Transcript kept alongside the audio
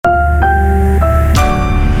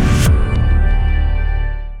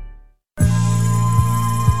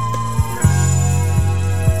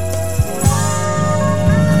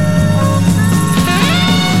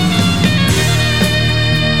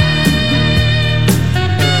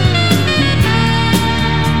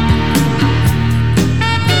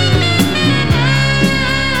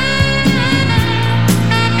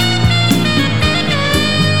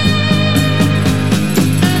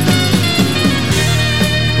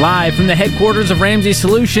Live from the headquarters of Ramsey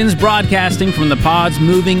Solutions, broadcasting from the Pods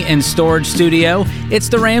Moving and Storage Studio, it's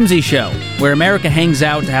The Ramsey Show, where America hangs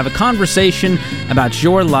out to have a conversation about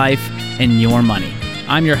your life and your money.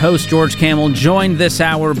 I'm your host, George Camel, joined this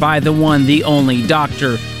hour by the one, the only,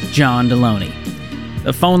 Dr. John Deloney.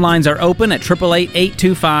 The phone lines are open at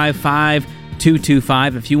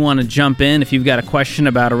 888-825-5225 if you want to jump in, if you've got a question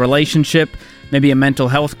about a relationship, maybe a mental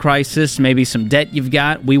health crisis, maybe some debt you've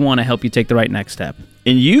got. We want to help you take the right next step.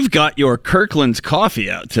 And you've got your Kirkland's coffee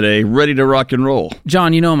out today, ready to rock and roll.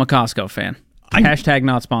 John, you know I'm a Costco fan. Hashtag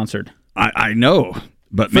not sponsored. I know,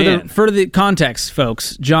 but For the context,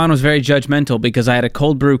 folks, John was very judgmental because I had a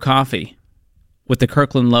cold brew coffee with the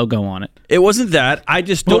Kirkland logo on it. It wasn't that. I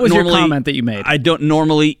just don't What was normally, your comment that you made? I don't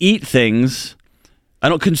normally eat things. I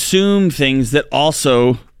don't consume things that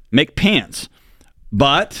also make pants.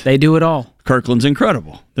 But they do it all. Kirkland's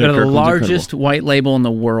incredible. They're the largest white label in the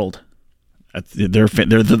world. They're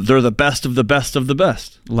the best of the best of the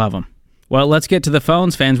best. Love them. Well, let's get to the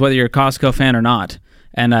phones, fans, whether you're a Costco fan or not.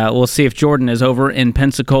 And we'll see if Jordan is over in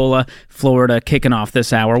Pensacola, Florida, kicking off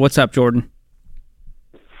this hour. What's up, Jordan?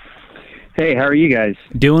 Hey, how are you guys?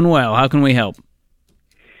 Doing well. How can we help?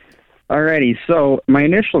 Alrighty, so my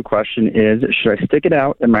initial question is, should I stick it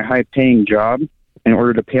out at my high-paying job in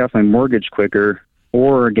order to pay off my mortgage quicker,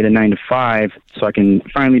 or get a 9-to-5 so I can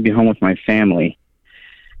finally be home with my family?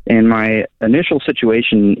 And my initial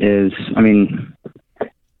situation is, I'm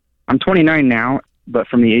 29 now, but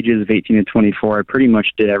from the ages of 18 to 24, I pretty much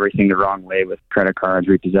did everything the wrong way with credit cards,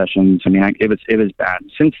 repossessions. It was bad.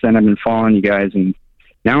 Since then, I've been following you guys, and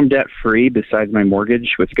now I'm debt-free besides my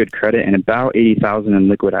mortgage with good credit and about $80,000 in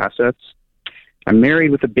liquid assets. I'm married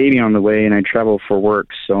with a baby on the way, and I travel for work,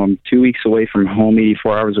 so I'm 2 weeks away from home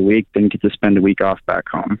 84 hours a week, then get to spend a week off back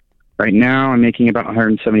home. Right now, I'm making about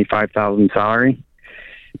 $175,000 salary.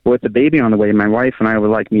 With the baby on the way, my wife and I would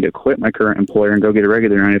like me to quit my current employer and go get a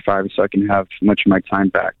regular 9-to-5 so I can have much of my time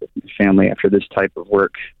back with my family after this type of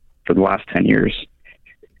work for the last 10 years.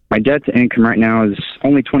 My debt to income right now is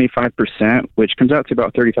only 25%, which comes out to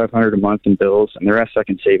about $3,500 a month in bills, and the rest I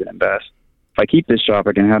can save and invest. If I keep this job,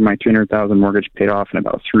 I can have my $300,000 mortgage paid off in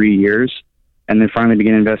about 3 years, and then finally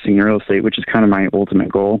begin investing in real estate, which is kind of my ultimate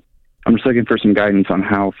goal. I'm just looking for some guidance on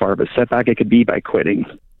how far of a setback it could be by quitting.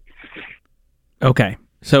 Okay.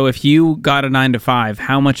 So if you got a 9-to-5,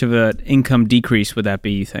 how much of an income decrease would that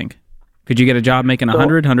be, you think? Could you get a job making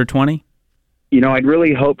 100, 120? I'd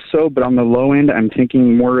really hope so, but on the low end, I'm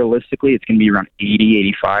thinking more realistically, it's going to be around 80,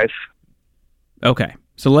 85. Okay.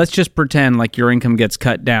 So let's just pretend like your income gets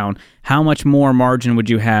cut down. How much more margin would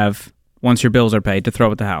you have once your bills are paid to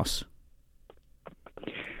throw at the house?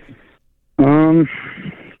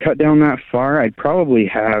 Cut down that far,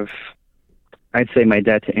 I'd say my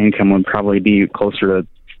debt to income would probably be closer to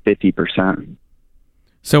 50%.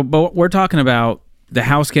 So, but we're talking about the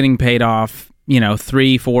house getting paid off,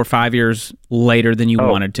 3, 4, 5 years later than you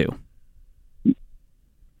wanted to.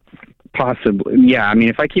 Possibly. Yeah.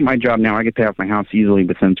 If I keep my job now, I could pay off my house easily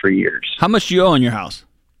within 3 years. How much do you owe on your house?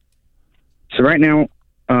 So right now,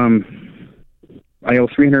 I owe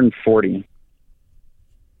 $340.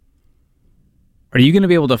 Are you going to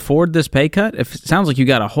be able to afford this pay cut? It sounds like you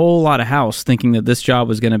got a whole lot of house thinking that this job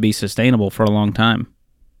was going to be sustainable for a long time.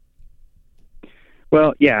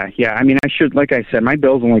 Well, yeah. I should, like I said, my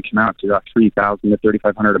bills only come out to about $3,000 to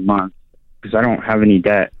 $3,500 a month because I don't have any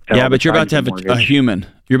debt. Yeah, but you're about to have a human.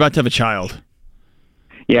 You're about to have a child.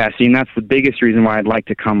 Yeah, see, and that's the biggest reason why I'd like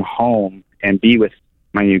to come home and be with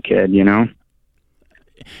my new kid,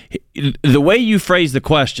 The way you phrase the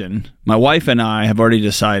question, my wife and I have already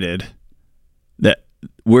decided that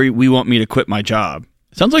we want me to quit my job.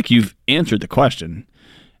 It sounds like you've answered the question.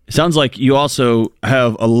 It sounds like you also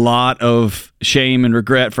have a lot of shame and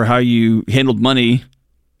regret for how you handled money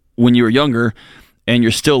when you were younger, and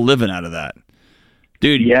you're still living out of that.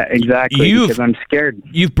 Dude, yeah, exactly, because I'm scared.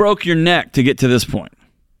 You've broke your neck to get to this point.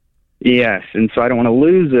 Yes, and so I don't want to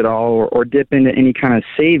lose it all or dip into any kind of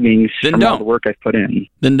savings from all the work I've put in.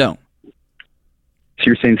 Then don't. So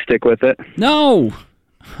you're saying stick with it? No.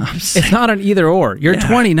 It's not an either or. You're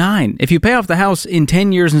 29. If you pay off the house in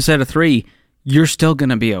 10 years instead of 3, you're still going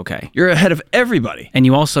to be okay. You're ahead of everybody. And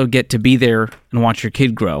you also get to be there and watch your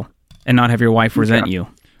kid grow and not have your wife resent you.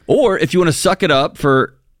 Or if you want to suck it up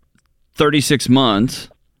for 36 months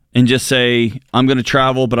and just say, I'm going to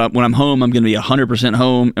travel, but when I'm home, I'm going to be 100%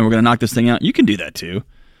 home, and we're going to knock this thing out, you can do that too.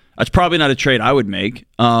 That's probably not a trade I would make,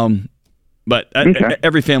 but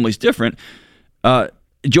every family's different.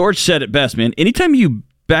 George said it best, man. Anytime you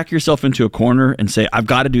back yourself into a corner and say, I've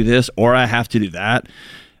got to do this or I have to do that,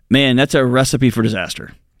 man, that's a recipe for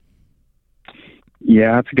disaster.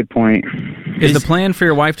 Yeah, that's a good point. Is the plan for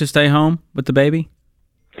your wife to stay home with the baby?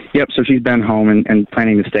 Yep, so she's been home and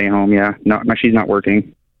planning to stay home, yeah. No, she's not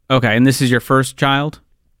working. Okay, and this is your first child?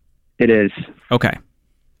 It is. Okay.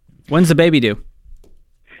 When's the baby due?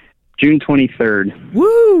 June 23rd.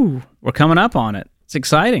 Woo! We're coming up on it. It's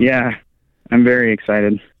exciting. Yeah, I'm very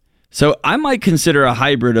excited. So I might consider a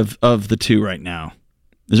hybrid of the two right now.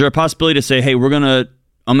 Is there a possibility to say, hey,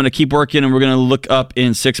 I'm going to keep working and we're going to look up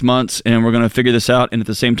in 6 months and we're going to figure this out, and at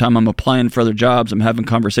the same time I'm applying for other jobs, I'm having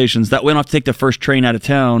conversations. That way I don't have to take the first train out of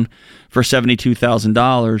town for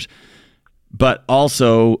 $72,000, but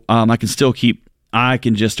also I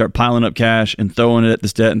can just start piling up cash and throwing it at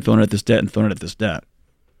this debt and throwing it at this debt and throwing it at this debt.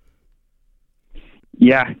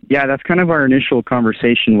 Yeah, that's kind of our initial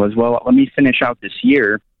conversation was, well, let me finish out this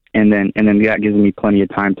year. And then that gives me plenty of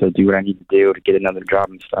time to do what I need to do to get another job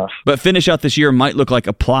and stuff. But finish out this year might look like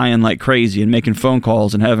applying like crazy and making phone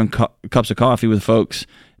calls and having cups of coffee with folks.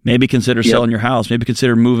 Maybe consider selling your house. Maybe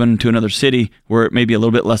consider moving to another city where it may be a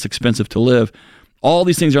little bit less expensive to live. All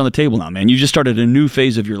these things are on the table now, man. You just started a new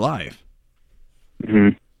phase of your life.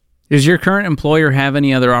 Mm-hmm. Does your current employer have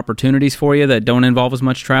any other opportunities for you that don't involve as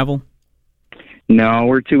much travel? No,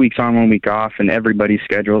 we're 2 weeks on, 1 week off, and everybody's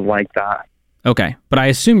schedule is like that. Okay, but I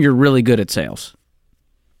assume you're really good at sales.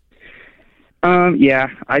 Yeah,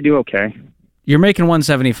 I do okay. You're making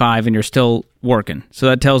 $175 and you're still working, so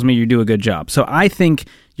that tells me you do a good job. So I think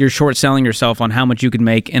you're short selling yourself on how much you could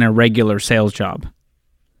make in a regular sales job.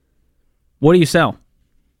 What do you sell?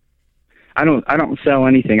 I don't sell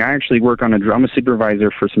anything. I actually work on I'm a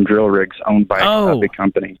supervisor for some drill rigs owned by a big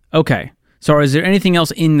company. Okay, so is there anything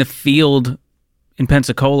else in the field in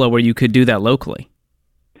Pensacola where you could do that locally?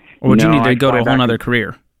 Or would you need to go to a whole other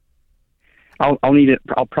career? I'll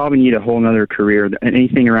probably need a whole other career.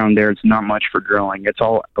 Anything around there, it's not much for drilling. It's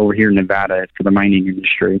all over here in Nevada for the mining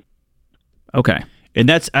industry. Okay.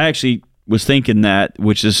 And I actually was thinking that,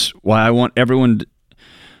 which is why I want everyone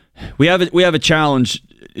we have a challenge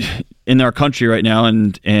in our country right now,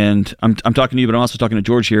 and I'm talking to you, but I'm also talking to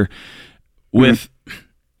George here, with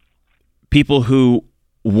people who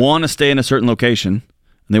want to stay in a certain location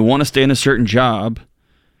and they want to stay in a certain job,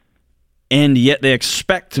 and yet they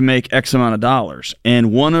expect to make X amount of dollars.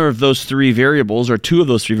 And one of those three variables, or two of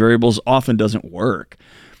those three variables, often doesn't work.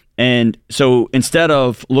 And so instead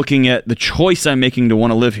of looking at the choice I'm making to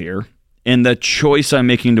want to live here and the choice I'm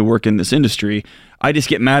making to work in this industry, I just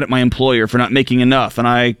get mad at my employer for not making enough, and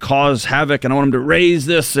I cause havoc, and I want them to raise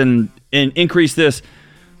this and increase this,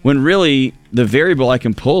 when really the variable I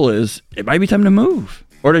can pull is it might be time to move.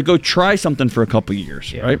 Or to go try something for a couple of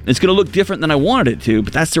years, right? It's going to look different than I wanted it to,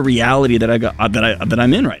 but that's the reality that that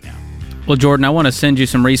I'm in right now. Well, Jordan, I want to send you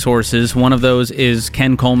some resources. One of those is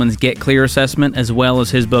Ken Coleman's Get Clear assessment, as well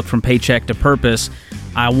as his book From Paycheck to Purpose.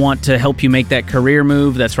 I want to help you make that career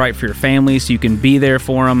move that's right for your family, so you can be there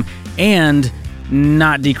for them and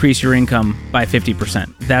not decrease your income by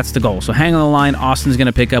 50%. That's the goal. So hang on the line. Austin's going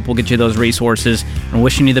to pick up. We'll get you those resources. I'm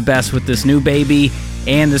wishing you the best with this new baby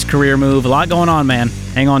and this career move. A lot going on, man.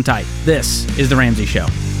 Hang on tight. This is The Ramsey Show.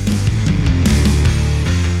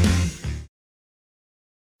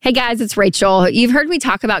 Hey guys, it's Rachel. You've heard me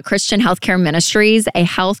talk about Christian Healthcare Ministries, a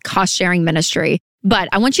health cost-sharing ministry. But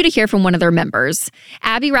I want you to hear from one of their members.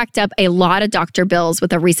 Abby racked up a lot of doctor bills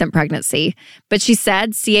with a recent pregnancy, but she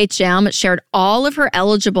said CHM shared all of her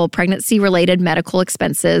eligible pregnancy-related medical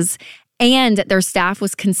expenses, and their staff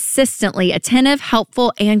was consistently attentive,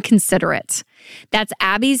 helpful, and considerate. That's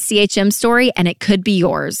Abby's CHM story, and it could be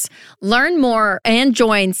yours. Learn more and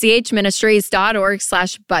join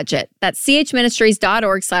chministries.org/budget. That's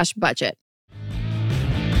chministries.org/budget.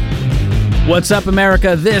 What's up,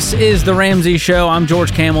 America? This is The Ramsey Show. I'm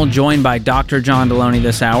George Camel, joined by Dr. John Deloney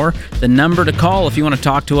this hour. The number to call if you want to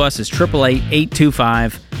talk to us is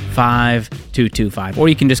 888-825-5225. Or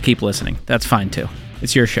you can just keep listening. That's fine, too.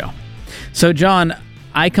 It's your show. So, John,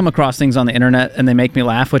 I come across things on the internet and they make me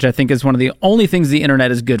laugh, which I think is one of the only things the internet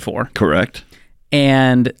is good for. Correct.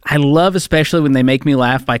 And I love especially when they make me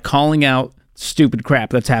laugh by calling out stupid crap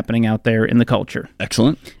that's happening out there in the culture.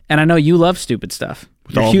 Excellent. And I know you love stupid stuff.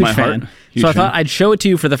 You're a huge fan. So I thought I'd show it to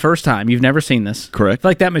you for the first time. You've never seen this. Correct.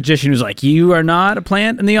 Like that magician who's like, you are not a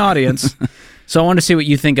plant in the audience. So I wanted to see what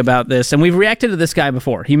you think about this. And we've reacted to this guy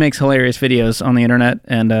before. He makes hilarious videos on the internet,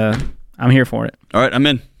 and I'm here for it. All right, I'm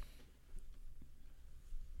in.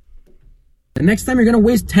 The next time you're going to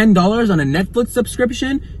waste $10 on a Netflix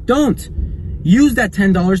subscription, don't. Use that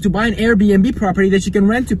 $10 to buy an Airbnb property that you can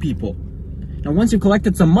rent to people. Now, once you've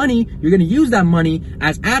collected some money, you're going to use that money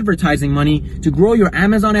as advertising money to grow your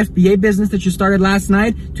Amazon FBA business that you started last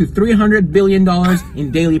night to $300 billion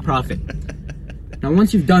in daily profit. Now,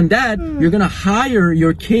 once you've done that, you're going to hire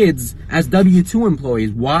your kids as W-2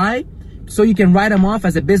 employees. Why? So you can write them off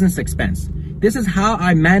as a business expense. This is how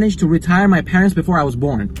I managed to retire my parents before I was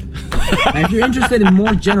born. And if you're interested in more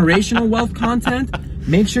generational wealth content,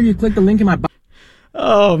 make sure you click the link in my bio.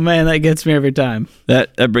 Oh, man, that gets me every time.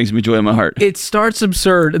 That brings me joy in my heart. It starts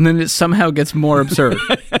absurd, and then it somehow gets more absurd.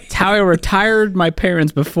 It's how I retired my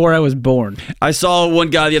parents before I was born. I saw one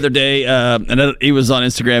guy the other day, and he was on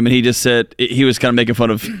Instagram, and he just said, he was kind of making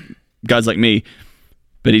fun of guys like me,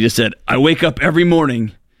 but he just said, I wake up every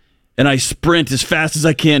morning, and I sprint as fast as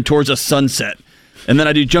I can towards a sunset, and then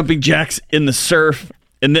I do jumping jacks in the surf,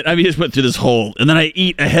 and then, he just went through this whole, and then I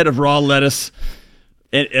eat a head of raw lettuce.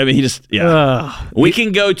 He just, we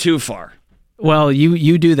can go too far. Well,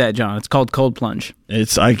 you do that, John. It's called cold plunge.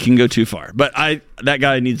 I can go too far. But that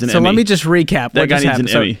guy needs an Emmy. So let me just recap. That guy needs an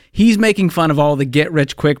Emmy. He's making fun of all the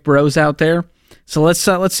get-rich-quick bros out there. So let's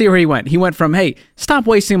see where he went. He went from, hey, stop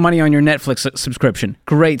wasting money on your Netflix subscription.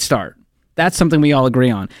 Great start. That's something we all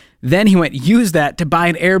agree on. Then he went, use that to buy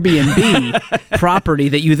an Airbnb property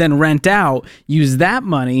that you then rent out. Use that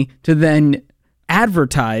money to then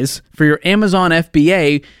advertise for your Amazon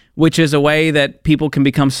FBA, which is a way that people can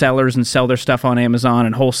become sellers and sell their stuff on Amazon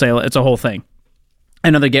and wholesale. It's a whole thing.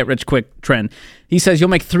 Another get-rich-quick trend. He says you'll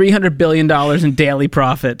make $300 billion in daily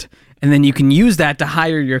profit, and then you can use that to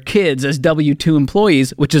hire your kids as W-2 employees,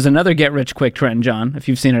 which is another get-rich-quick trend, John, if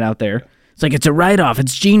you've seen it out there. It's like, it's a write-off.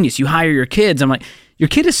 It's genius. You hire your kids. I'm like, your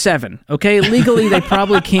kid is 7, okay? Legally, they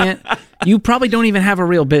probably can't. You probably don't even have a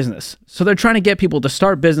real business. So they're trying to get people to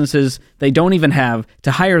start businesses they don't even have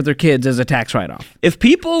to hire their kids as a tax write-off. If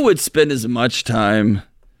people would spend as much time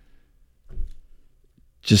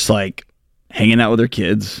just like hanging out with their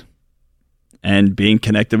kids and being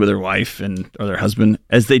connected with their wife or their husband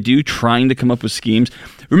as they do trying to come up with schemes.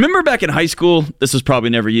 Remember back in high school, this was probably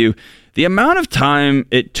never you, the amount of time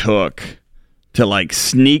it took to like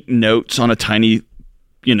sneak notes on a tiny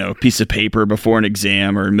piece of paper before an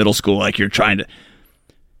exam or in middle school, like you're trying to.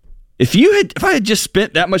 If I had just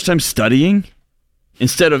spent that much time studying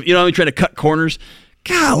instead of trying to cut corners,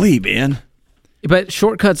 golly, man. But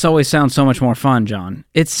shortcuts always sound so much more fun, John.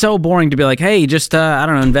 It's so boring to be like, hey, just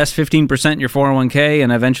invest 15% in your 401k,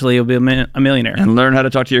 and eventually you'll be a millionaire and learn how to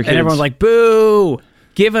talk to your kids. And everyone's like, boo!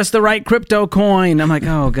 Give us the right crypto coin. I'm like,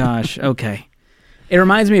 oh gosh, okay. It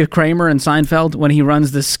reminds me of Kramer and Seinfeld when he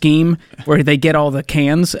runs this scheme where they get all the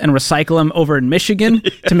cans and recycle them over in Michigan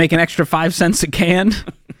to make an extra 5 cents a can,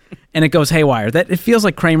 and it goes haywire. It feels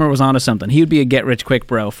like Kramer was onto something. He would be a get-rich-quick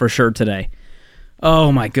bro for sure today.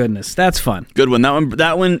 Oh my goodness, that's fun. Good one.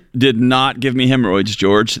 That one did not give me hemorrhoids,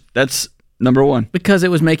 George. That's number one. Because it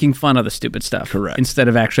was making fun of the stupid stuff. Correct. Instead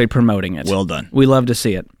of actually promoting it. Well done. We love to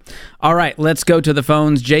see it. All right, let's go to the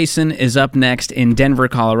phones. Jason is up next in Denver,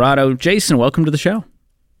 Colorado. Jason, welcome to the show.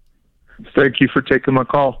 Thank you for taking my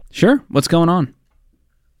call. Sure. What's going on?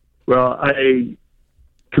 Well, I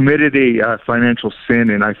committed a financial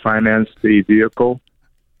sin, and I financed the vehicle.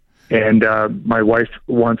 And my wife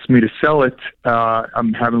wants me to sell it.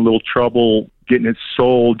 I'm having a little trouble getting it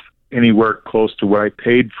sold anywhere close to what I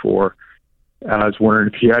paid for. I was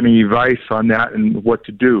wondering if you had any advice on that and what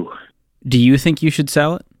to do. Do you think you should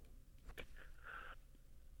sell it?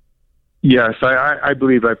 Yes, I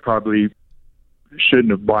believe I probably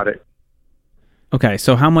shouldn't have bought it. Okay,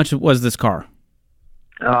 so how much was this car?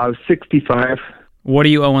 $65. What do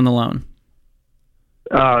you owe on the loan?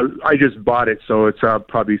 I just bought it, so it's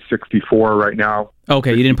probably $64 right now.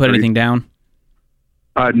 Okay, you didn't put anything down?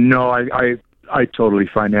 No, I totally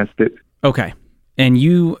financed it. Okay. And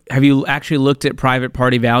have you actually looked at private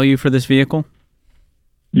party value for this vehicle?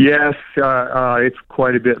 Yes, it's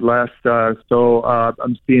quite a bit less. So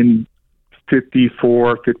I'm seeing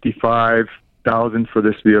 $55,000 for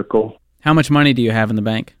this vehicle. How much money do you have in the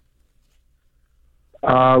bank?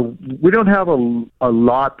 We don't have a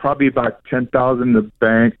lot, probably about $10,000 in the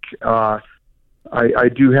bank. I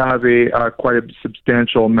do have quite a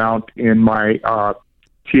substantial amount in my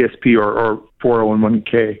TSP or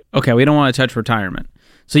 401k. Okay, we don't want to touch retirement.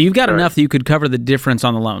 So you've got enough that you could cover the difference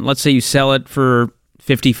on the loan. Let's say you sell it for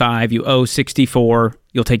 $55,000, you owe $64,000,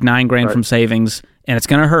 you'll take $9,000 from savings, and it's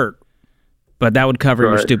going to hurt, but that would cover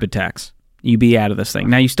your stupid tax. You'd be out of this thing.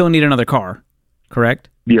 Now you still need another car, correct?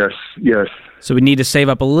 Yes. So we need to save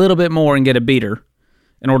up a little bit more and get a beater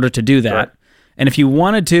in order to do that. Right. And if you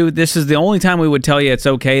wanted to, this is the only time we would tell you it's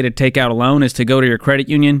okay to take out a loan is to go to your credit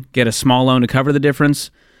union, get a small loan to cover the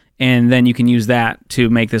difference, and then you can use that to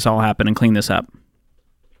make this all happen and clean this up.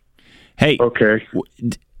 Hey, okay.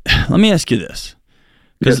 Let me ask you this.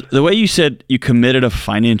 Because the way you said you committed a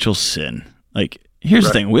financial sin, like, here's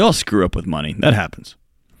the thing. We all screw up with money. That happens.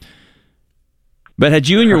 But had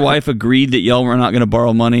you and your wife agreed that y'all were not going to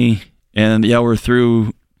borrow money and y'all were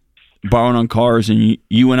through borrowing on cars and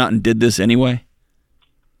you went out and did this anyway?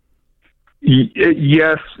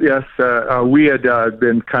 Yes. We had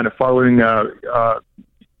been kind of following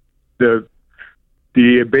the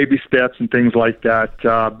baby steps and things like that.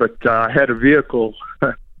 But I had a vehicle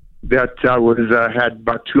that had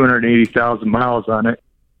about 280,000 miles on it,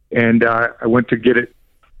 and I went to get it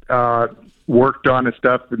worked on and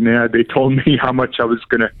stuff, and they told me how much I was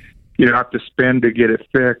going to, have to spend to get it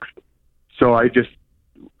fixed. So I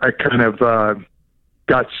kind of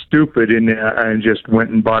got stupid and just went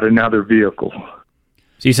and bought another vehicle.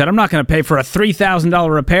 So you said, I'm not going to pay for a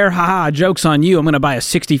 $3,000 repair. Ha, joke's on you. I'm going to buy a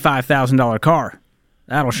 $65,000 car.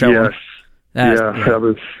 That'll show Yes. That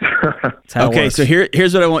was... That's how it Okay, works. so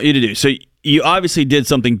here's what I want you to do. So you obviously did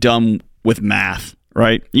something dumb with math,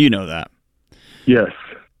 right? You know that. Yes.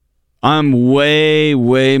 I'm way,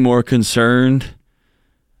 way more concerned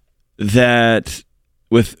that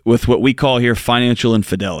with what we call here financial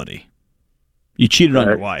infidelity. You cheated on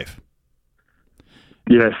your wife.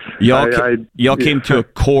 Yes. Y'all came to a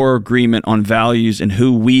core agreement on values and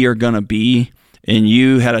who we are going to be, and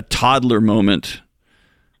you had a toddler moment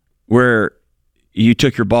where you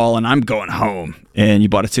took your ball and I'm going home, and you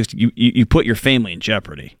bought a 60. You put your family in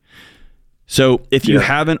jeopardy. So if you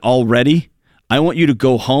haven't already, I want you to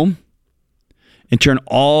go home and turn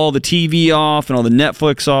all the TV off and all the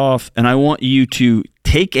Netflix off, and I want you to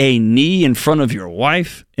take a knee in front of your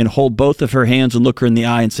wife and hold both of her hands and look her in the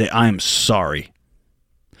eye and say, I am sorry.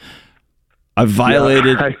 I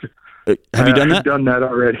violated. Yeah, have you done that? I've done that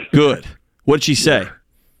already. Good. What did she say?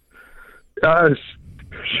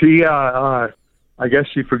 She, I guess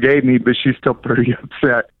she forgave me, but she's still pretty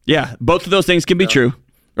upset. Yeah, both of those things can be true,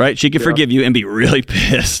 right? She can forgive you and be really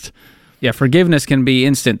pissed. Yeah, forgiveness can be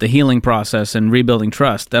instant. The healing process and rebuilding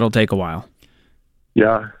trust, that'll take a while.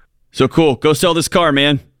 Yeah. So cool. Go sell this car,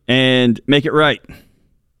 man, and make it right.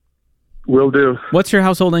 Will do. What's your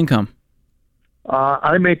household income?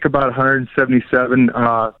 I make about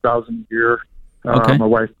 $177,000 a year. Okay. My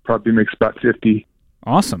wife probably makes about 50.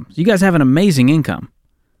 Awesome. You guys have an amazing income.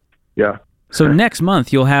 Yeah. So next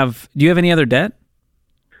month you'll have. Do you have any other debt?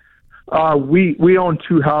 We own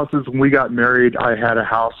two houses. When we got married, I had a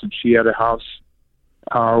house and she had a house.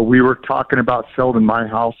 We were talking about selling my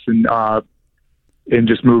house and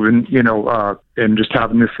just moving, and just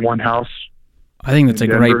having this one house. I think that's a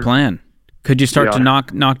Denver. great plan. Could you start to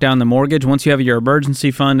knock down the mortgage once you have your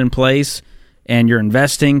emergency fund in place and you're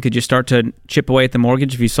investing? Could you start to chip away at the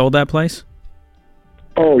mortgage if you sold that place?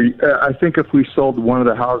 Oh, I think if we sold one of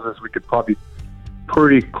the houses, we could probably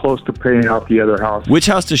pretty close to paying out the other house. Which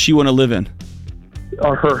house does she want to live in?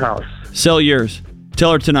 Her house. Sell yours.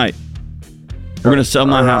 Tell her tonight. We're going to sell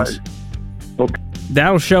my house. Okay.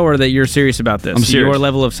 That'll show her that you're serious about this. I'm serious. Your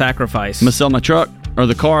level of sacrifice. I'm going to sell my truck or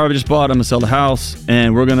the car I just bought. I'm going to sell the house,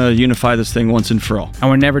 and we're going to unify this thing once and for all. And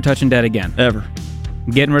we're never touching debt again. Ever.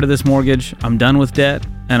 I'm getting rid of this mortgage. I'm done with debt,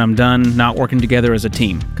 and I'm done not working together as a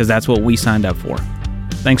team because that's what we signed up for.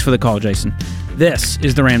 Thanks for the call, Jason. This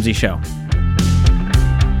is The Ramsey Show.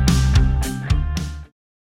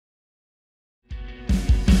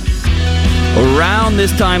 Around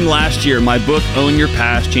this time last year, my book, Own Your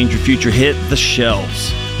Past, Change Your Future, hit the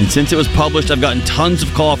shelves. And since it was published, I've gotten tons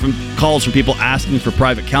of calls from people asking for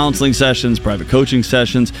private counseling sessions, private coaching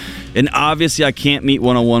sessions. And obviously, I can't meet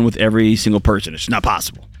one-on-one with every single person. It's not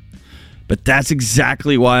possible. But that's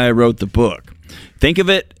exactly why I wrote the book. Think of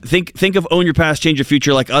it, think of Own Your Past, Change Your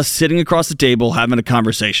Future like us sitting across the table having a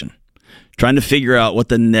conversation, trying to figure out what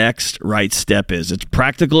the next right step is. It's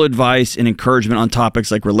practical advice and encouragement on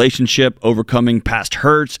topics like relationship, overcoming past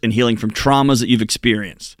hurts, and healing from traumas that you've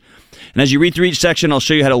experienced. And as you read through each section, I'll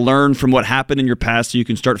show you how to learn from what happened in your past so you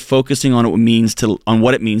can start focusing on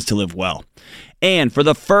what it means to live well. And for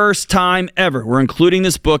the first time ever, we're including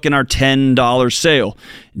this book in our $10 sale.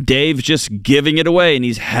 Dave's just giving it away, and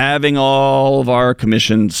he's having all of our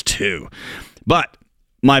commissions too. But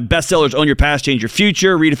my bestsellers, Own Your Past, Change Your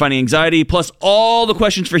Future, Redefining Anxiety, plus all the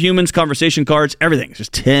questions for humans, conversation cards, everything. It's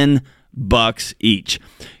just $10 each.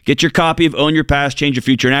 Get your copy of Own Your Past, Change Your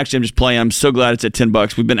Future. And actually, I'm just playing. I'm so glad it's at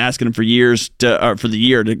 $10. We've been asking them for years for the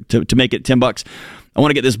year to make it $10. I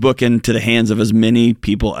want to get this book into the hands of as many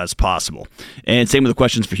people as possible. And same with the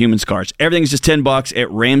questions for humans cards. Everything's just $10 at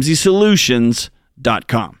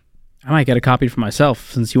RamseySolutions.com. I might get a copy for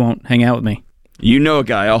myself since you won't hang out with me. You know a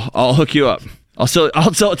guy. I'll hook you up. I'll sell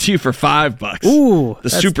it to you for $5. Ooh, the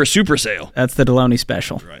super sale. That's the Deloney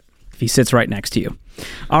special. Right. If he sits right next to you.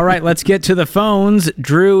 All right, let's get to the phones.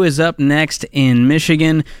 Drew is up next in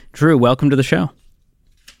Michigan. Drew, welcome to the show.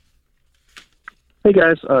 Hey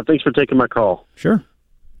guys, thanks for taking my call. Sure.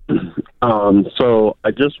 So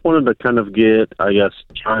I just wanted to kind of get, I guess,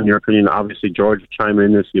 John, your opinion. Obviously, George, chime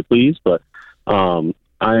in if you please. But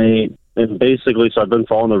I am basically, so I've been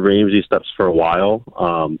following the Ramsey steps for a while.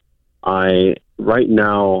 Right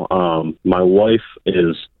now, my wife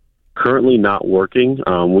is currently not working.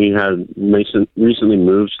 We had recently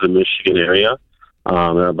moved to the Michigan area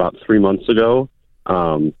about 3 months ago.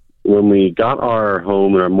 When we got our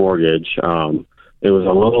home and our mortgage, it was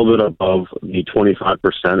a little bit above the 25%.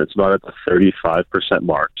 It's about at the 35%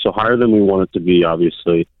 mark. So higher than we want it to be,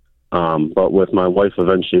 obviously. But with my wife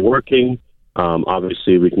eventually working,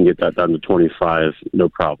 obviously we can get that down to 25, no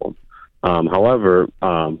problem. However,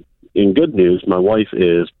 in good news, my wife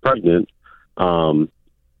is pregnant.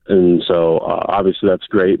 And so obviously that's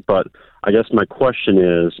great. But I guess my question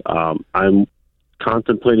is, I'm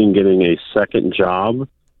contemplating getting a second job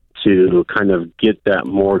to kind of get that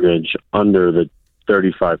mortgage under the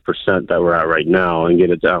 35% that we're at right now and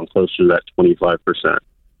get it down closer to that 25%.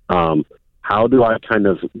 How do I kind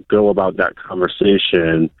of go about that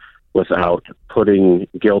conversation without putting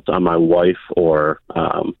guilt on my wife or,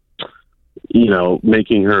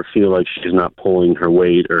 making her feel like she's not pulling her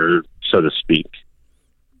weight, or so to speak?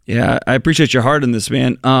 Yeah, I appreciate your heart in this,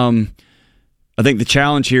 man. I think the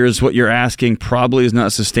challenge here is what you're asking probably is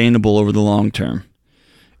not sustainable over the long term.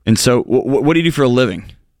 And so what do you do for a living?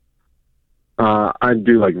 I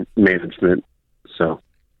do like management.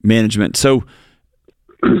 Management. So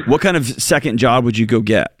what kind of second job would you go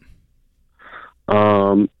get?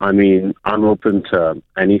 I mean, I'm open to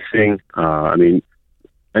anything.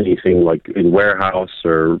 Anything like in warehouse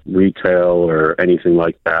or retail or anything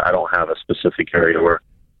like that. I don't have a specific area where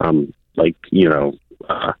I'm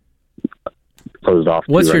closed off.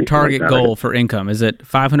 What's your target goal for income? Is it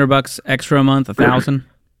 $500 extra a month, $1,000?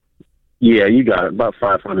 Yeah, you got it. About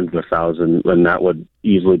 500 to 1,000, and that would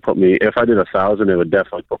easily put me. If I did 1,000, it would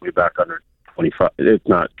definitely put me back under 25. It's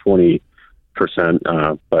not 20%,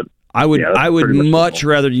 but I would much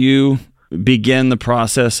rather you begin the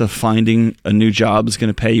process of finding a new job that's going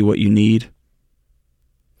to pay you what you need.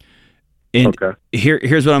 And okay.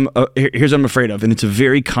 here's what I'm afraid of, and it's a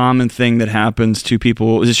very common thing that happens to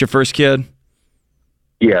people. Is this your first kid?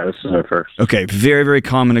 Yeah, this is our first. Okay, very, very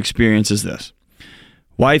common experience is this.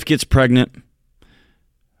 Wife gets pregnant.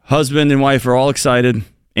 Husband and wife are all excited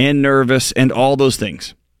and nervous and all those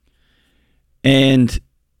things. And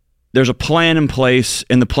there's a plan in place,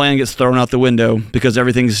 and the plan gets thrown out the window because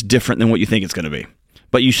everything's different than what you think it's going to be.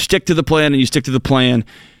 But you stick to the plan, and you stick to the plan.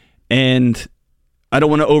 And I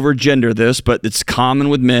don't want to over-gender this, but it's common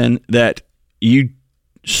with men that you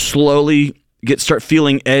slowly start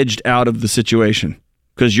feeling edged out of the situation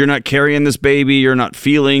because you're not carrying this baby, you're not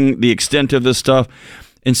feeling the extent of this stuff.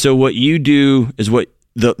 And so what you do is what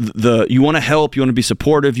you want to help, you want to be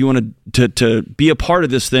supportive, you want to be a part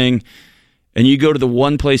of this thing, and you go to the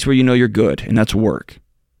one place where you know you're good, and that's work.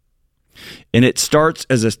 And it starts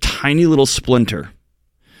as a tiny little splinter.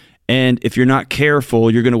 And if you're not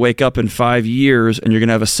careful, you're going to wake up in 5 years and you're going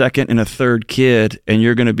to have a second and a third kid, and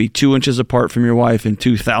you're going to be 2 inches apart from your wife and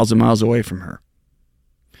 2,000 miles away from her.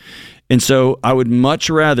 And so I would much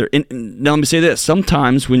rather, and now let me say this,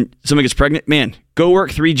 sometimes when somebody gets pregnant, man, go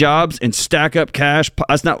work 3 jobs and stack up cash.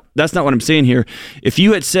 That's not what I'm saying here. If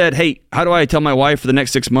you had said, hey, how do I tell my wife for the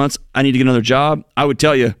next 6 months I need to get another job? I would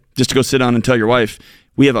tell you just to go sit down and tell your wife,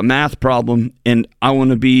 we have a math problem and I want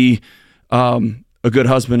to be a good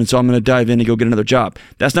husband, and so I'm going to dive in and go get another job.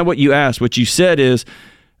 That's not what you asked. What you said is,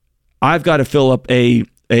 I've got to fill up a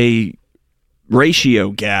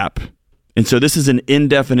ratio gap. And so this is an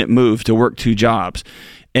indefinite move to work 2 jobs.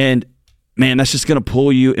 And man, that's just going to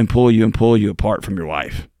pull you and pull you and pull you apart from your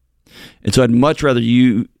wife. And so I'd much rather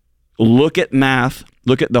you look at math,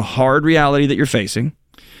 look at the hard reality that you're facing,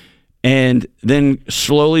 and then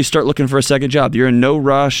slowly start looking for a second job. You're in no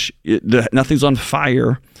rush. Nothing's on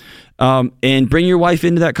fire. And bring your wife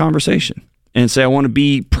into that conversation and say, I want to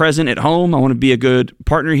be present at home. I want to be a good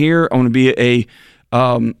partner here. I want to be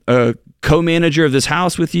a co-manager of this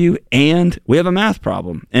house with you, and we have a math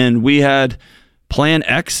problem, and we had plan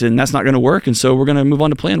X, and that's not going to work, and so we're going to move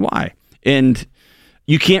on to plan Y. And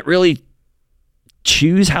you can't really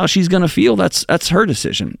choose how she's going to feel. That's her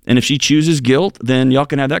decision. And if she chooses guilt, then y'all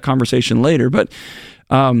can have that conversation later. But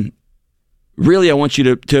really, I want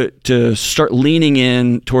you to start leaning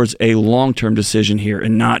in towards a long-term decision here,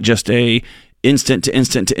 and not just a instant to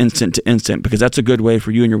instant to instant to instant, because that's a good way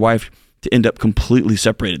for you and your wife to end up completely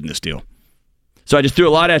separated in this deal. So I just threw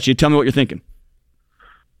a lot at you. Tell me what you're thinking.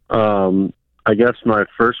 I guess my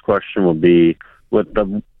first question would be, with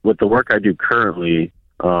the work I do currently,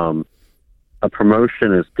 a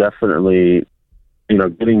promotion is definitely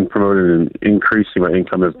getting promoted and increasing my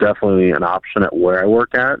income is definitely an option at where I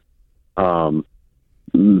work at.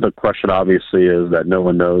 The question obviously is that no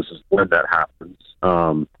one knows when that happens.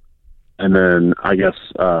 And then I guess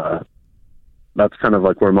that's kind of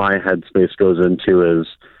like where my headspace goes into is,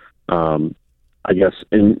 I guess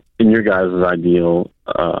in your guys' ideal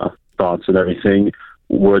thoughts and everything,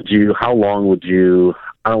 how long would you,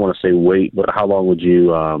 I don't want to say wait, but how long would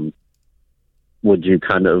you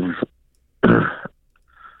kind of,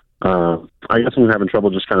 I guess I'm having trouble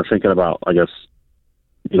just kind of thinking about, I guess,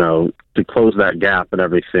 to close that gap and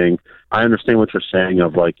everything. I understand what you're saying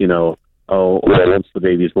of like, once the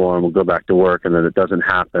baby's born, we'll go back to work, and then it doesn't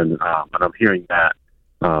happen. And I'm hearing that.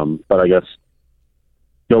 But I guess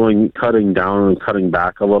cutting down and cutting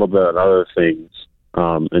back a little bit on other things,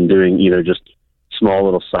 and doing, just small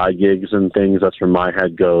little side gigs and things. That's where my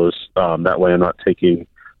head goes. That way I'm not taking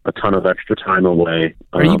a ton of extra time away.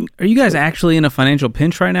 Are you guys actually in a financial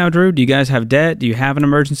pinch right now, Drew? Do you guys have debt? Do you have an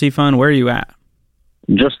emergency fund? Where are you at?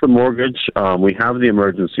 Just the mortgage. We have the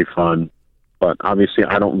emergency fund, but obviously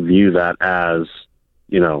I don't view that as,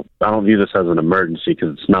 I don't view this as an emergency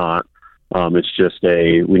because it's not. It's just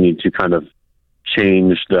we need to kind of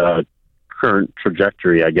change the current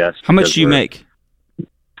trajectory, I guess. How much do you make?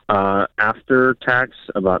 After tax,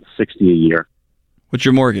 about $60 a year. What's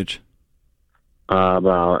your mortgage?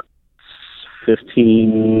 About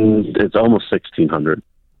 15. It's almost 1,600.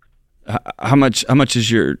 How much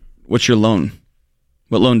is what's your loan?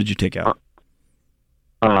 What loan did you take out?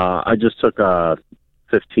 I just took a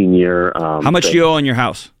 15-year. How much do you owe on your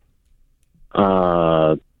house?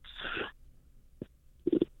 I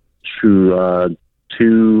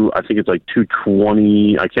think it's like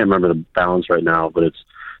 220. I can't remember the balance right now, but it's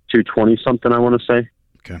 220 something, I want to say.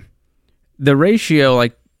 Okay. The ratio,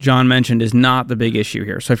 like John mentioned, is not the big issue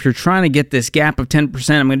here. So if you're trying to get this gap of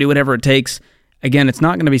 10%, I'm going to do whatever it takes. Again, it's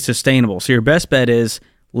not going to be sustainable. So your best bet is,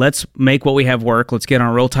 let's make what we have work. Let's get on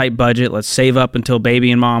a real tight budget. Let's save up until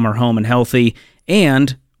baby and mom are home and healthy.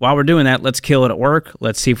 And while we're doing that, let's kill it at work.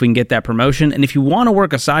 Let's see if we can get that promotion. And if you want to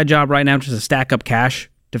work a side job right now just to stack up cash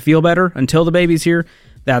to feel better until the baby's here,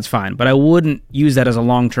 that's fine. But I wouldn't use that as a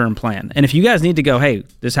long-term plan. And if you guys need to go, hey,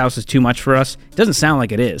 this house is too much for us, it doesn't sound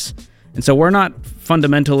like it is. And so we're not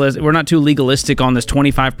fundamentalist. We're not too legalistic on this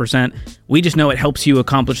 25%. We just know it helps you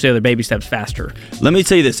accomplish the other baby steps faster. Let me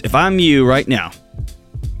tell you this. If I'm you right now,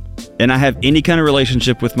 and I have any kind of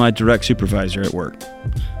relationship with my direct supervisor at work,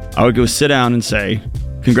 I would go sit down and say,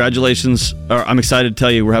 congratulations, or I'm excited to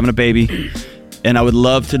tell you we're having a baby, and I would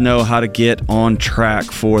love to know how to get on track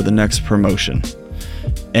for the next promotion.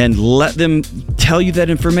 And let them tell you that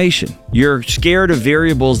information. You're scared of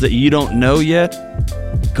variables that you don't know yet.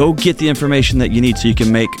 Go get the information that you need so you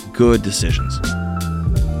can make good decisions.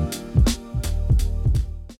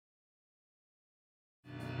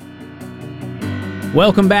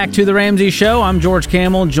 Welcome back to The Ramsey Show. I'm George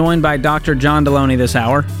Camel, joined by Dr. John Deloney this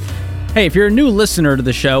hour. Hey, if you're a new listener to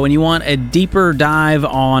the show and you want a deeper dive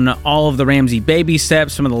on all of the Ramsey baby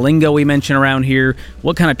steps, some of the lingo we mention around here,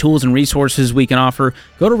 what kind of tools and resources we can offer,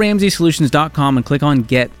 go to RamseySolutions.com and click on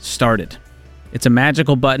Get Started. It's a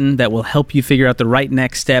magical button that will help you figure out the right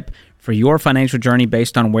next step for your financial journey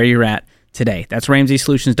based on where you're at today. That's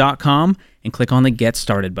RamseySolutions.com and click on the Get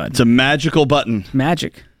Started button. It's a magical button.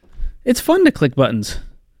 Magic. It's fun to click buttons.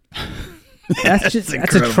 That's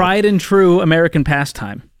a tried and true American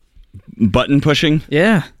pastime. Button pushing?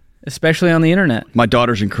 Yeah, especially on the internet. My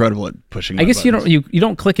daughter's incredible at pushing. I guess buttons. You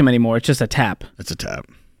don't click them anymore. It's just a tap. It's a tap.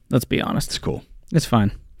 Let's be honest. It's cool. It's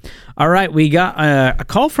fine. All right, we got a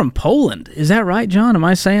call from Poland. Is that right, John? Am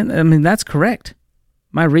I saying? I mean, that's correct.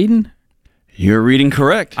 Am I reading? You're reading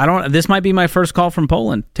correct. This might be my first call from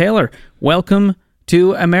Poland. Taylor, welcome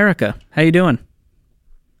to America. How you doing?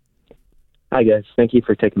 Hi guys. Thank you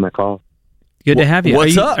for taking my call. Good to have you.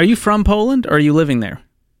 What's up? Are you from Poland or are you living there?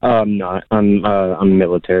 No, I'm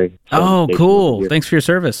military. So oh, cool. Thanks for your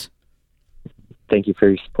service. Thank you for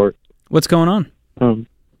your support. What's going on?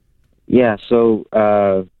 Yeah, so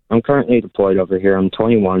I'm currently deployed over here. I'm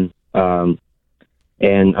 21, and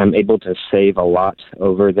I'm able to save a lot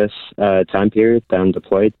over this time period that I'm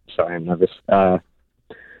deployed. Sorry, I'm nervous.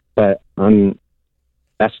 But I'm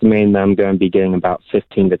estimating that I'm going to be getting about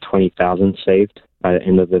 15 to 20,000 saved by the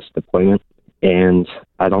end of this deployment. And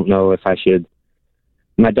I don't know if I should.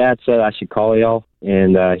 My dad said I should call y'all,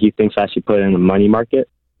 and he thinks I should put it in the money market.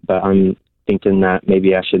 But I'm thinking that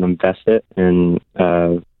maybe I should invest it and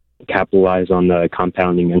capitalize on the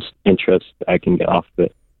compounding interest I can get off of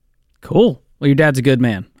it. Cool. Well, your dad's a good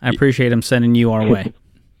man. I appreciate him sending you our way.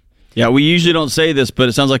 Yeah, we usually don't say this, but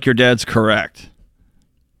it sounds like your dad's correct.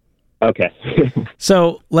 Okay.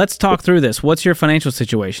 So let's talk through this. What's your financial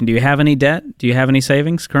situation? Do you have any debt? Do you have any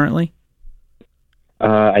savings currently?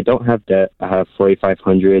 I don't have debt. I have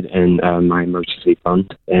 $4,500 in my emergency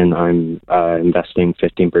fund, and I'm investing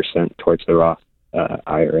 15% towards the Roth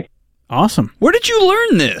IRA. Awesome. Where did you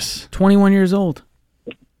learn this? 21 years old.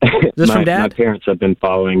 Is this from Dad? My parents have been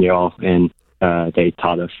following y'all, and they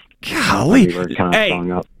taught us. Golly. We were kind of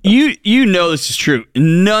following up. You know this is true.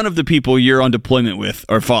 None of the people you're on deployment with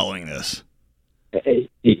are following this.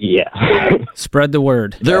 Yeah. Spread the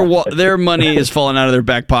word. Their money is falling out of their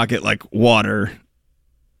back pocket like water.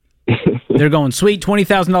 They're going, sweet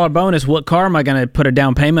 $20,000 bonus. What car am I going to put a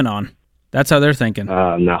down payment on? That's how they're thinking.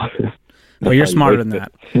 No. Well, you're smarter than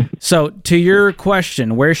that. So, to your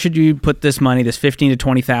question, where should you put this money, this $15,000 to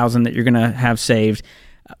 $20,000 that you're going to have saved?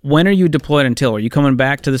 When are you deployed until? Are you coming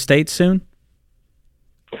back to the States soon?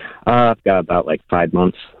 I've got about 5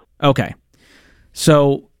 months. Okay.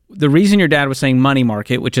 So, the reason your dad was saying money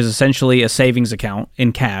market, which is essentially a savings account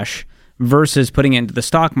in cash, versus putting it into the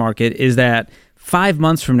stock market, is that 5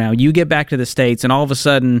 months from now, you get back to the States and all of a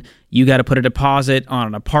sudden you got to put a deposit on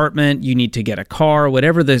an apartment, you need to get a car,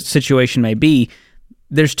 whatever the situation may be,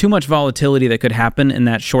 there's too much volatility that could happen in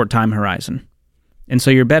that short time horizon. And so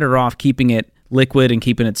you're better off keeping it liquid and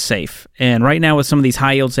keeping it safe. And right now with some of these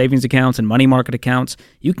high yield savings accounts and money market accounts,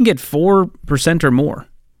 you can get 4% or more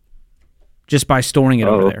just by storing it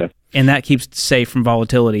over there. And that keeps it safe from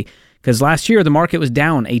volatility. Because last year the market was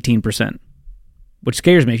down 18%. Which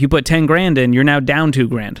scares me. If you put 10 grand in, you're now down 2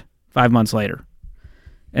 grand 5 months later.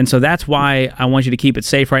 And so that's why I want you to keep it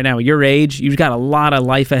safe right now. At your age, you've got a lot of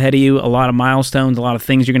life ahead of you, a lot of milestones, a lot of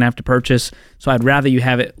things you're going to have to purchase. So I'd rather you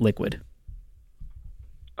have it liquid.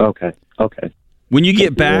 Okay. When you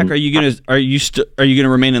get back, are you gonna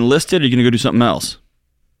remain enlisted, or are you gonna go do something else?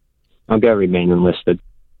 I'm gonna remain enlisted.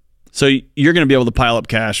 So you're gonna be able to pile up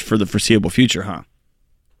cash for the foreseeable future, huh?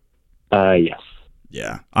 Yes.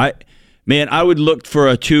 Yeah. I would look for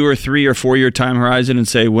a 2 or 3 or 4 year time horizon and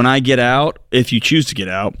say, when I get out, if you choose to get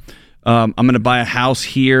out, I'm going to buy a house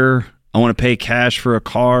here. I want to pay cash for a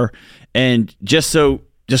car. And just so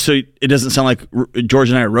it doesn't sound like George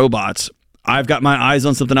and I are robots, I've got my eyes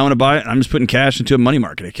on something I want to buy, and I'm just putting cash into a money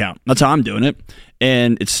market account. That's how I'm doing it.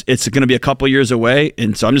 And it's going to be a couple years away,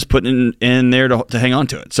 and so I'm just putting in there to hang on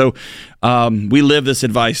to it. So we live this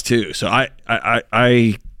advice too. So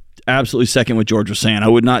I absolutely second what George was saying. I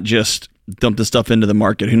would not just dump this stuff into the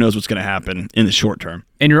market. Who knows what's going to happen in the short term.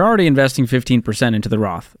 And you're already investing 15% into the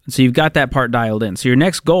Roth. So you've got that part dialed in. So your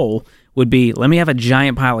next goal would be, let me have a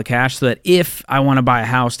giant pile of cash so that if I want to buy a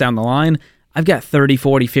house down the line, I've got $30,000,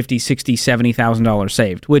 $40,000, $50,000, $60,000, $70,000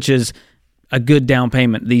 saved, which is a good down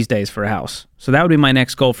payment these days for a house. So that would be my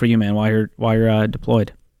next goal for you, man, while you're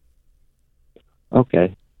deployed.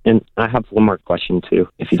 Okay. And I have one more question too,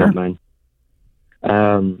 if you don't mind.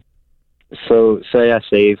 So say I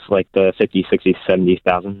save the 50, 60,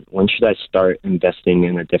 70,000. When should I start investing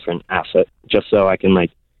in a different asset? Just so I can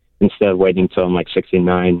instead of waiting till I'm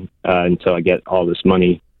 69 until I get all this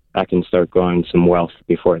money, I can start growing some wealth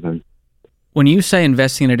before then. When you say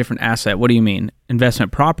investing in a different asset, what do you mean?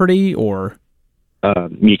 Investment property or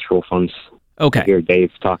mutual funds? Okay. I hear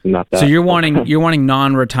Dave talking about that. So you're wanting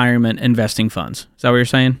non-retirement investing funds. Is that what you're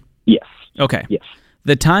saying? Yes. Okay. Yes.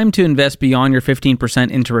 The time to invest beyond your 15%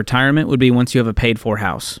 into retirement would be once you have a paid-for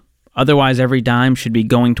house. Otherwise, every dime should be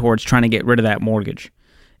going towards trying to get rid of that mortgage.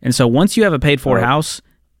 And so once you have a paid-for house,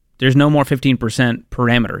 there's no more 15%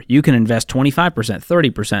 parameter. You can invest 25%,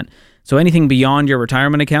 30%. So anything beyond your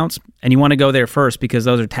retirement accounts, and you want to go there first because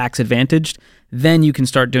those are tax advantaged, then you can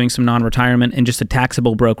start doing some non-retirement and just a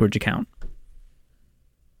taxable brokerage account.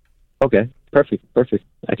 Okay, perfect.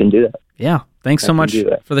 I can do that. Yeah, thanks so much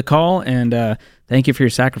for the call, and thank you for your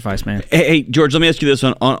sacrifice, man. Hey, George, let me ask you this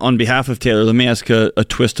on behalf of Taylor. Let me ask a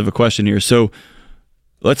twist of a question here. So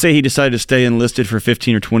let's say he decided to stay enlisted for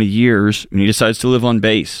 15 or 20 years, and he decides to live on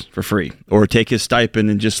base for free or take his stipend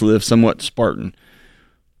and just live somewhat Spartan.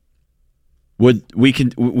 Would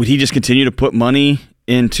he just continue to put money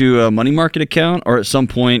into a money market account, or at some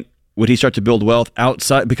point would he start to build wealth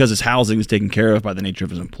outside because his housing is taken care of by the nature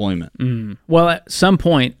of his employment? Well, at some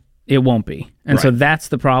point it won't be. And so that's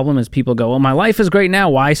the problem is people go, well, my life is great now.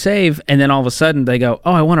 Why save? And then all of a sudden they go,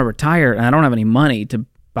 oh, I want to retire and I don't have any money to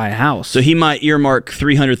buy a house. So he might earmark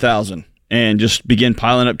 $300,000 and just begin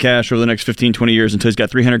piling up cash over the next 15, 20 years until he's got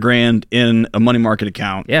 $300,000 in a money market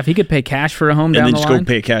account. Yeah, if he could pay cash for a home down the line. And then just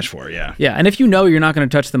go pay cash for it, yeah. Yeah, and if you know you're not going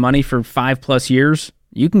to touch the money for 5+ years,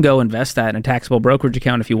 you can go invest that in a taxable brokerage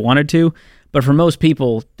account if you wanted to. But for most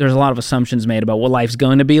people, there's a lot of assumptions made about what life's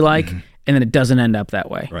going to be like. and then it doesn't end up that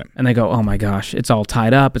way. Right. And they go, oh my gosh, it's all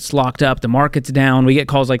tied up, it's locked up, the market's down. We get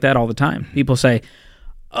calls like that all the time. People say,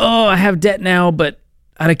 oh, I have debt now, but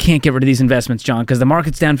I can't get rid of these investments, John, because the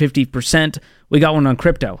market's down 50%. We got one on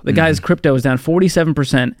crypto. The guy's crypto is down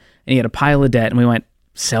 47%, and he had a pile of debt, and we went,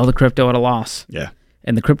 sell the crypto at a loss. Yeah.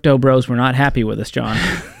 And the crypto bros were not happy with us, John.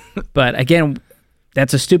 But again,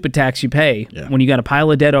 that's a stupid tax you pay when you got a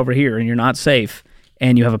pile of debt over here and you're not safe,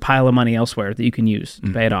 and you have a pile of money elsewhere that you can use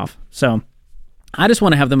to pay it off. So I just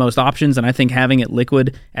want to have the most options, and I think having it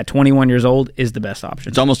liquid at 21 years old is the best option.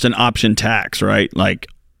 It's almost an option tax, right? Like,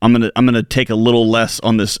 I'm gonna take a little less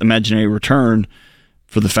on this imaginary return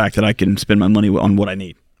for the fact that I can spend my money on what I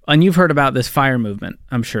need. And you've heard about this FIRE movement,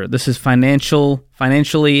 I'm sure. This is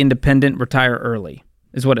financially independent, retire early,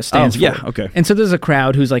 is what it stands for. Yeah, okay. And so there's a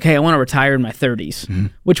crowd who's like, hey, I want to retire in my 30s,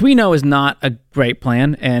 which we know is not a great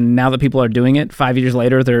plan. And now that people are doing it, 5 years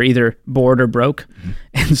later, they're either bored or broke.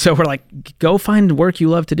 And so we're like, go find work you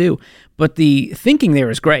love to do. But the thinking there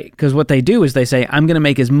is great, because what they do is they say, I'm going to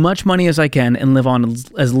make as much money as I can and live on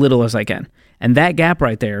as little as I can. And that gap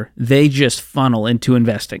right there, they just funnel into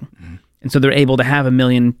investing. And so they're able to have $1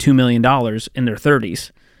 million, $2 million in their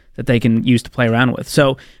 30s that they can use to play around with.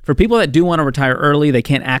 So for people that do want to retire early, they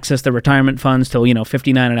can't access their retirement funds till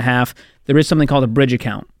 59 and a half. There is something called a bridge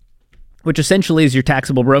account, which essentially is your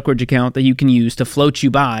taxable brokerage account that you can use to float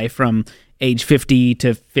you by from age 50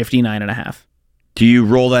 to 59 and a half. Do you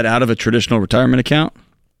roll that out of a traditional retirement account?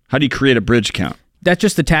 How do you create a bridge account? That's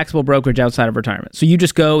just the taxable brokerage outside of retirement. So you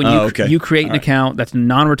just go and you create an account that's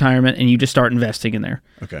non-retirement, and you just start investing in there.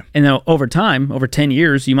 Okay. And then over time, over 10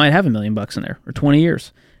 years, you might have $1 million in there, or 20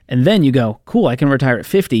 years. And then you go, cool, I can retire at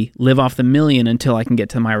 50, live off the $1 million until I can get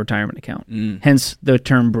to my retirement account. Hence the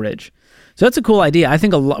term bridge. So that's a cool idea. I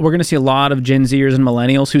think we're going to see a lot of Gen Zers and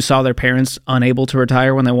millennials who saw their parents unable to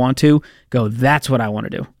retire when they want to go, that's what I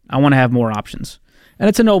want to do. I want to have more options. And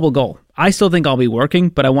it's a noble goal. I still think I'll be working,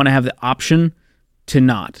 but I want to have the option to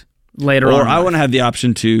not later on. Or I want to have the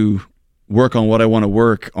option to work on what I want to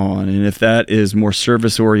work on. And if that is more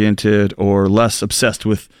service-oriented or less obsessed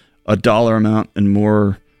with a dollar amount and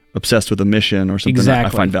more obsessed with a mission or something that I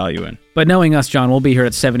find value in. But knowing us, John, we'll be here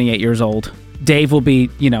at 78 years old. Dave will be,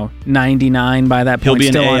 99 by that point. He'll be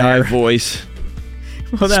still an AI on voice,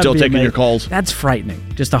 well, still taking your calls. That's frightening.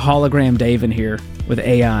 Just a hologram Dave in here with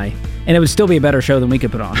AI. And it would still be a better show than we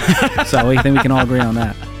could put on. So I think we can all agree on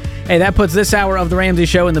that. Hey, that puts this hour of The Ramsey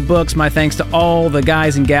Show in the books. My thanks to all the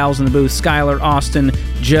guys and gals in the booth, Skylar, Austin,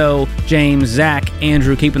 Joe, James, Zach,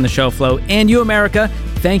 Andrew, keeping the show afloat. And you, America,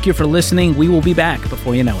 thank you for listening. We will be back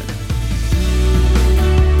before you know it.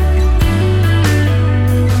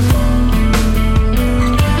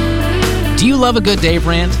 Do you love a good Dave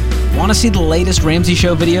rant? Want to see the latest Ramsey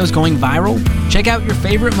Show videos going viral? Check out your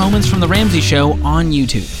favorite moments from The Ramsey Show on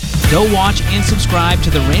YouTube. Go watch and subscribe to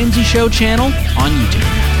The Ramsey Show channel on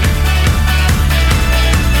YouTube.